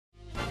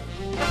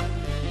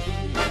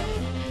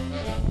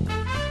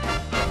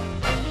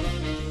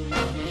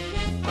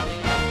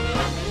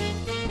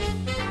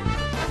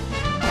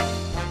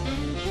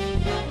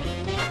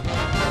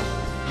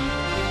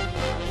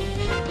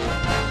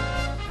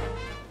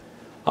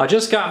I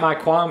just got my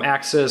Quantum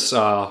Access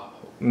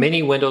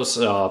mini Windows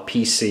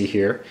PC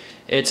here.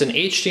 It's an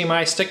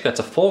HDMI stick that's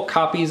a full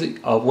copy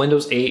of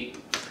Windows 8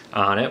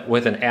 on it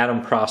with an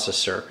Atom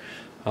processor.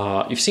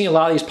 You've seen a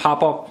lot of these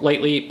pop up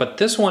lately, but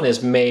this one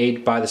is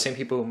made by the same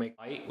people who make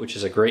Light, which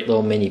is a great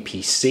little mini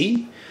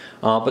PC.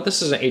 But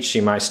this is an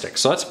HDMI stick.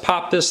 So let's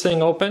pop this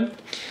thing open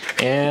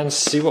and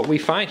see what we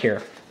find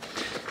here.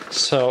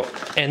 So,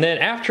 and then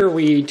after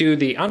we do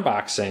the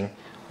unboxing,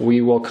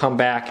 we will come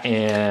back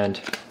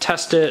and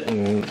test it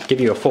and give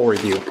you a full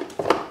review.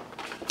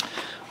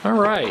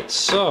 Alright,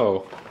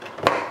 so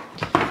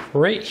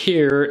right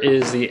here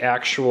is the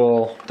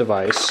actual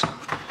device.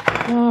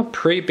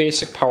 Pretty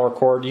basic power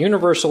cord,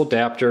 universal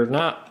adapter,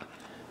 not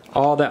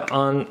all that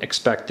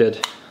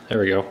unexpected. There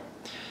we go.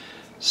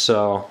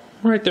 So,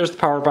 right there's the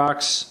power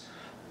box.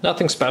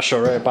 Nothing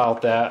special right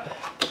about that.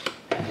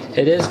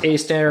 It is a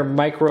standard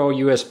micro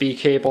USB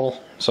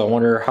cable, so I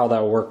wonder how that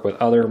will work with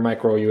other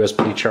micro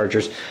USB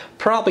chargers.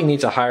 Probably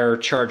needs a higher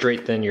charge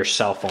rate than your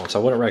cell phone, so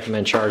I wouldn't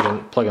recommend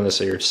plugging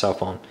this in your cell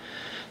phone.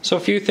 So a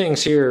few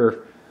things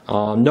here.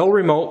 No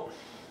remote,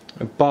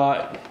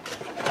 but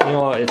you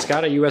know it's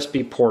got a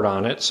USB port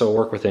on it, so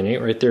work within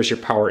it. Right there's your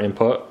power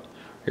input,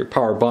 your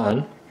power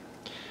button.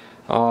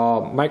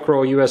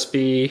 Micro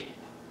USB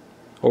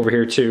over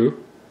here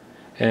too,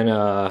 and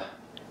a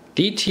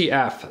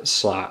DTF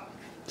slot.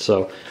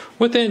 So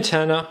with the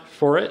antenna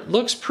for it,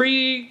 looks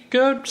pretty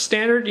good,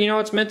 standard. You know,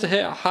 it's meant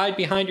to hide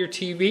behind your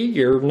TV.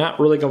 You're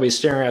not really going to be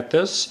staring at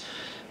this,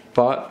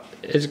 but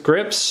it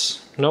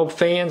grips, no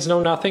fans,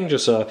 no nothing,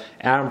 just a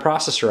Atom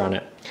processor on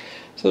it.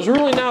 So there's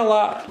really not a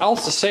lot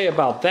else to say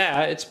about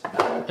that.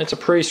 It's a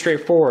pretty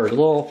straightforward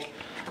little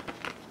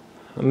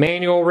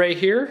manual right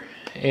here,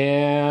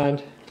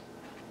 and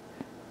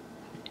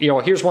you know,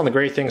 here's one of the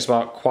great things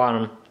about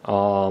Quantum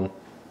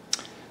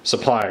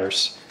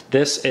suppliers.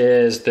 This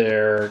is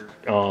their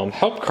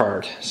help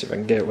card. See if I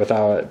can get it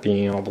without it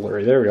being all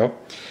blurry. There we go.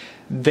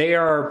 They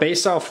are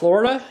based out of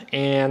Florida,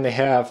 and they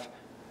have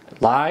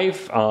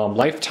live,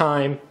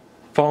 lifetime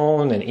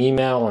phone and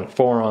email and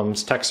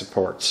forums tech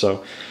support.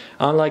 So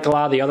unlike a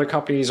lot of the other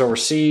companies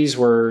overseas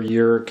where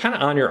you're kind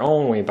of on your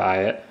own when you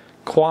buy it,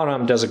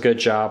 Quantum does a good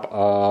job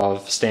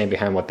of staying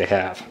behind what they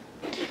have.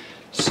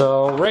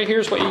 So right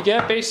here's what you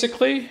get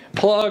basically.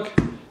 Plug,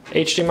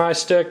 HDMI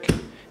stick,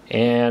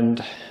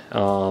 and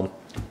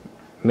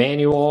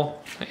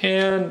manual,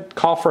 and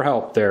call for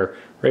help there.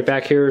 Right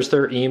back here is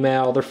their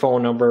email, their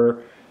phone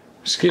number,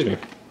 excuse me.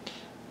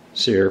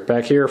 See here,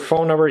 back here,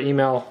 phone number,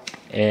 email,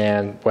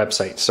 and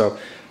website. So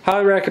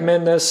highly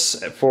recommend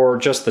this for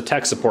just the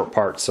tech support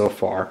part so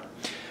far.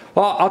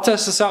 Well, I'll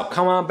test this out,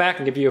 come on back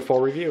and give you a full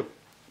review.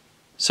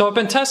 So I've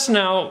been testing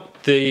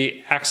out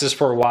the Access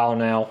for a while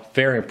now,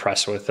 very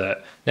impressed with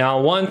it.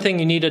 Now one thing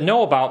you need to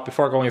know about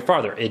before going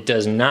farther, it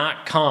does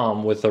not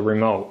come with a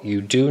remote.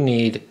 You do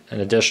need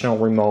an additional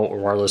remote or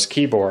wireless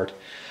keyboard.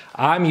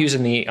 I'm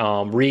using the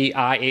Re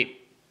i8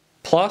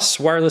 Plus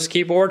wireless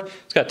keyboard.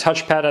 It's got a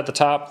touchpad at the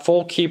top,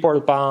 full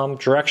keyboard bomb,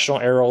 directional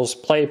arrows,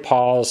 play,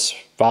 pause,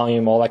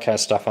 volume, all that kind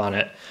of stuff on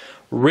it.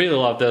 Really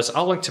love this.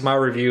 I'll link to my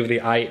review of the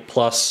i8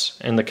 Plus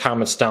in the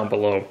comments down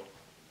below.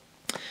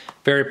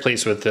 Very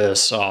pleased with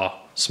this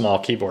small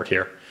keyboard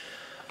here.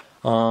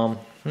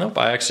 Nope,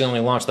 I accidentally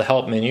launched the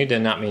help menu,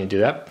 did not mean to do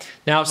that.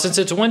 Now, since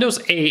it's Windows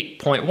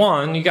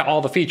 8.1, you got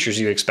all the features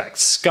you expect.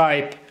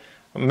 Skype,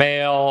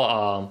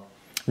 mail,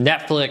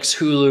 Netflix,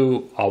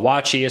 Hulu,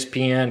 watch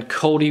ESPN,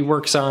 Kodi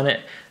works on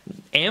it.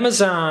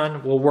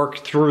 Amazon will work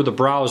through the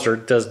browser,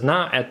 does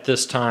not at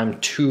this time,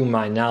 to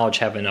my knowledge,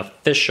 have an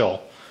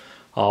official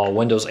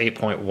Windows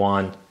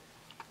 8.1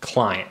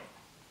 client.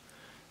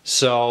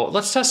 So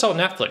let's test out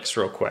Netflix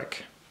real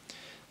quick.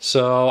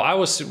 So I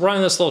was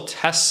running this little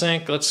test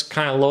sync. Let's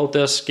kind of load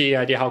this, get you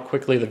an idea how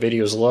quickly the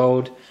videos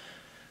load.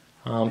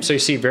 So you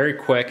see very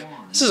quick.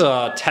 This is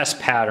a test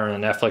pattern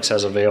that Netflix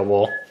has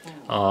available.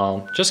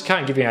 Just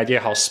kind of give you an idea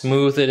how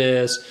smooth it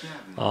is.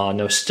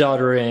 No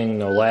stuttering,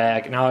 no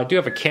lag. Now I do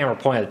have a camera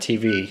pointing at the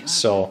TV,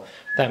 so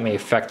that may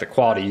affect the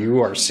quality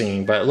you are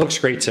seeing, but it looks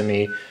great to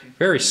me.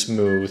 Very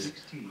smooth.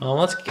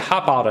 Let's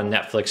hop out on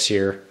Netflix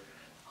here.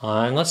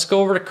 And let's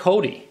go over to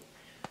Kodi.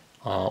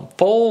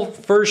 Full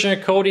version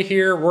of Kodi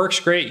here, works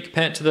great. You can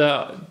pin it to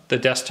the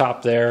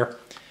desktop there.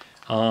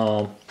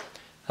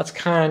 Let's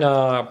kind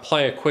of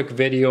play a quick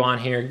video on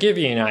here, give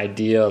you an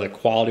idea of the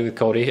quality with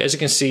Kodi. As you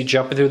can see,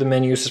 jumping through the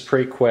menus is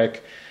pretty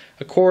quick.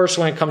 Of course,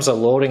 when it comes to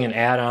loading an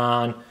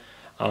add-on,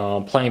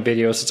 playing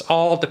videos, it's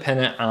all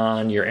dependent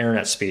on your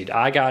internet speed.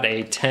 I got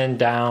a 10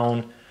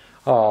 down,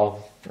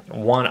 1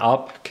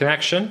 up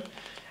connection,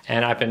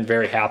 and I've been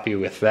very happy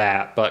with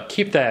that. But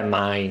keep that in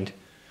mind.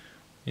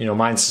 You know,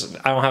 I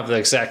don't have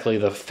exactly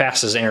the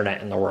fastest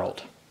internet in the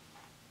world.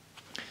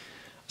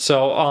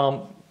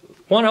 So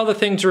one other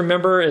thing to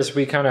remember as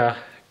we kind of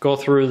go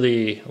through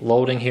the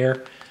loading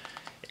here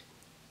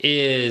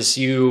is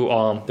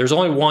there's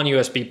only one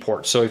USB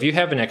port. So if you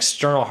have an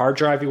external hard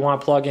drive you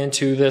want to plug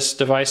into this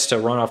device to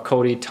run off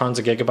Kodi, tons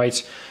of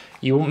gigabytes,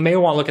 you may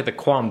want to look at the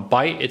Quantum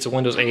Byte. It's a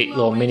Windows 8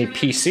 little mini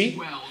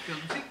PC.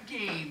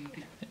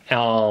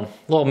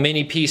 little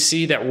mini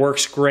PC that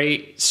works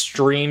great,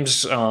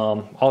 streams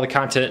all the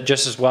content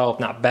just as well, if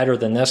not better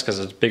than this, because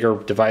it's a bigger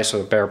device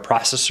with a better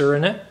processor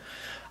in it.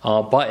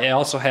 But it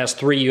also has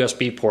 3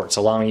 USB ports,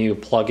 allowing you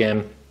to plug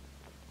in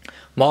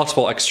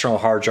multiple external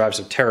hard drives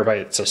of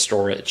terabytes of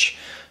storage.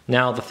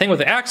 Now, the thing with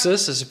the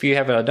Axis is if you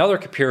have another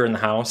computer in the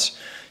house,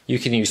 you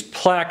can use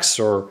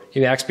Plex or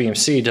even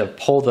XBMC to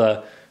pull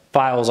the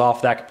files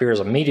off that computer as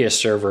a media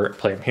server and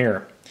play them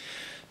here.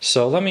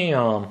 So let me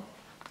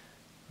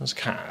let's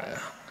kind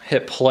of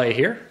hit play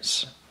here.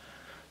 So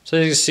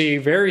as you can see,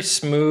 very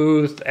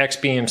smooth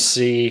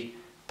XBMC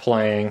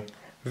playing.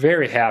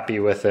 Very happy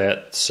with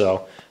it.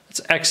 So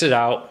let's exit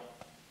out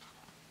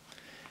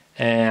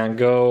and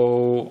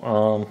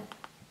go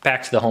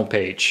back to the home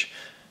page.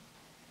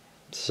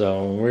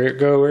 So we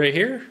go right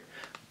here.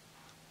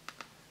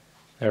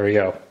 There we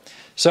go.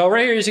 So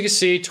right here, as you can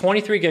see,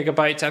 23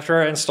 gigabytes.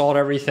 After I installed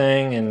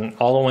everything and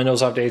all the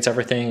Windows updates,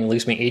 everything, it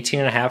leaves me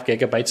 18.5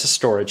 gigabytes of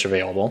storage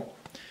available.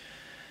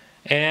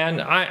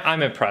 And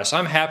I'm impressed.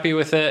 I'm happy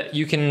with it.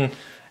 You can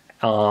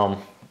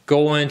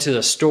go into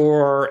the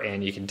store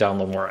and you can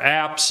download more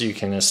apps. You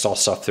can install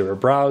stuff through a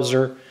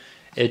browser.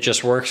 It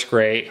just works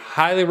great.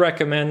 Highly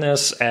recommend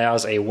this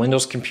as a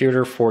Windows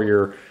computer for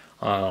your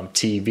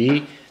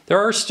TV. There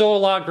are still a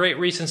lot of great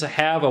reasons to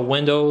have a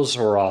Windows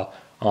or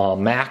a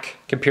Mac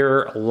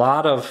computer. A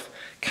lot of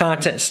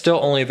content is still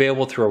only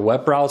available through a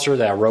web browser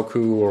that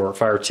Roku or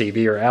Fire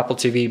TV or Apple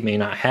TV may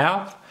not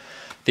have.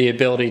 The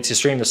ability to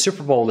stream the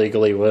Super Bowl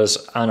legally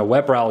was on a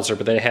web browser,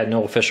 but they had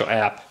no official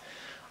app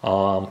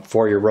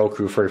for your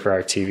Roku, for your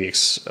Fire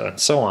TV, and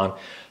so on.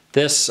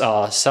 This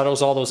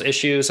settles all those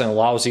issues and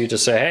allows you to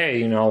say, hey,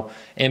 you know,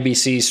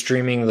 NBC's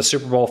streaming the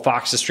Super Bowl,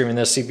 Fox is streaming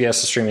this, CBS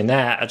is streaming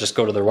that. I just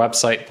go to their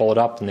website, pull it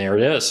up, and there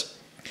it is.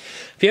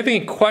 If you have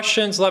any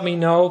questions, let me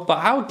know, but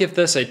I would give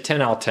this a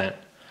 10 out of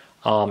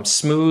 10.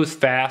 Smooth,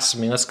 fast. I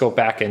mean, let's go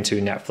back into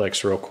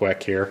Netflix real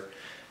quick here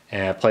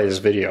and play this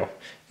video.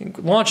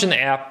 Launch in the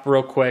app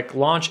real quick.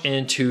 Launch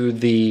into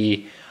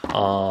the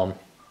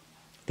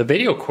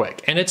video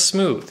quick, and it's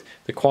smooth.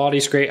 The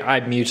quality's great. I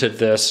muted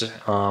this.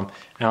 Now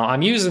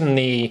I'm using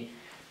the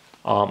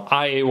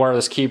i8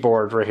 wireless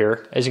keyboard right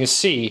here. As you can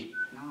see,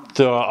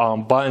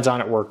 the buttons on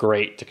it work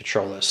great to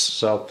control this.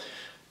 So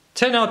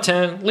 10 out of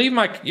 10. Leave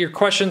your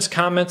questions,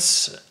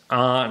 comments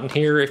on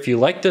here. If you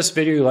like this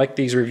video, you like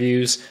these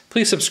reviews,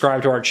 please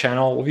subscribe to our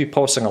channel. We'll be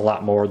posting a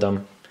lot more of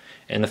them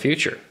in the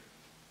future.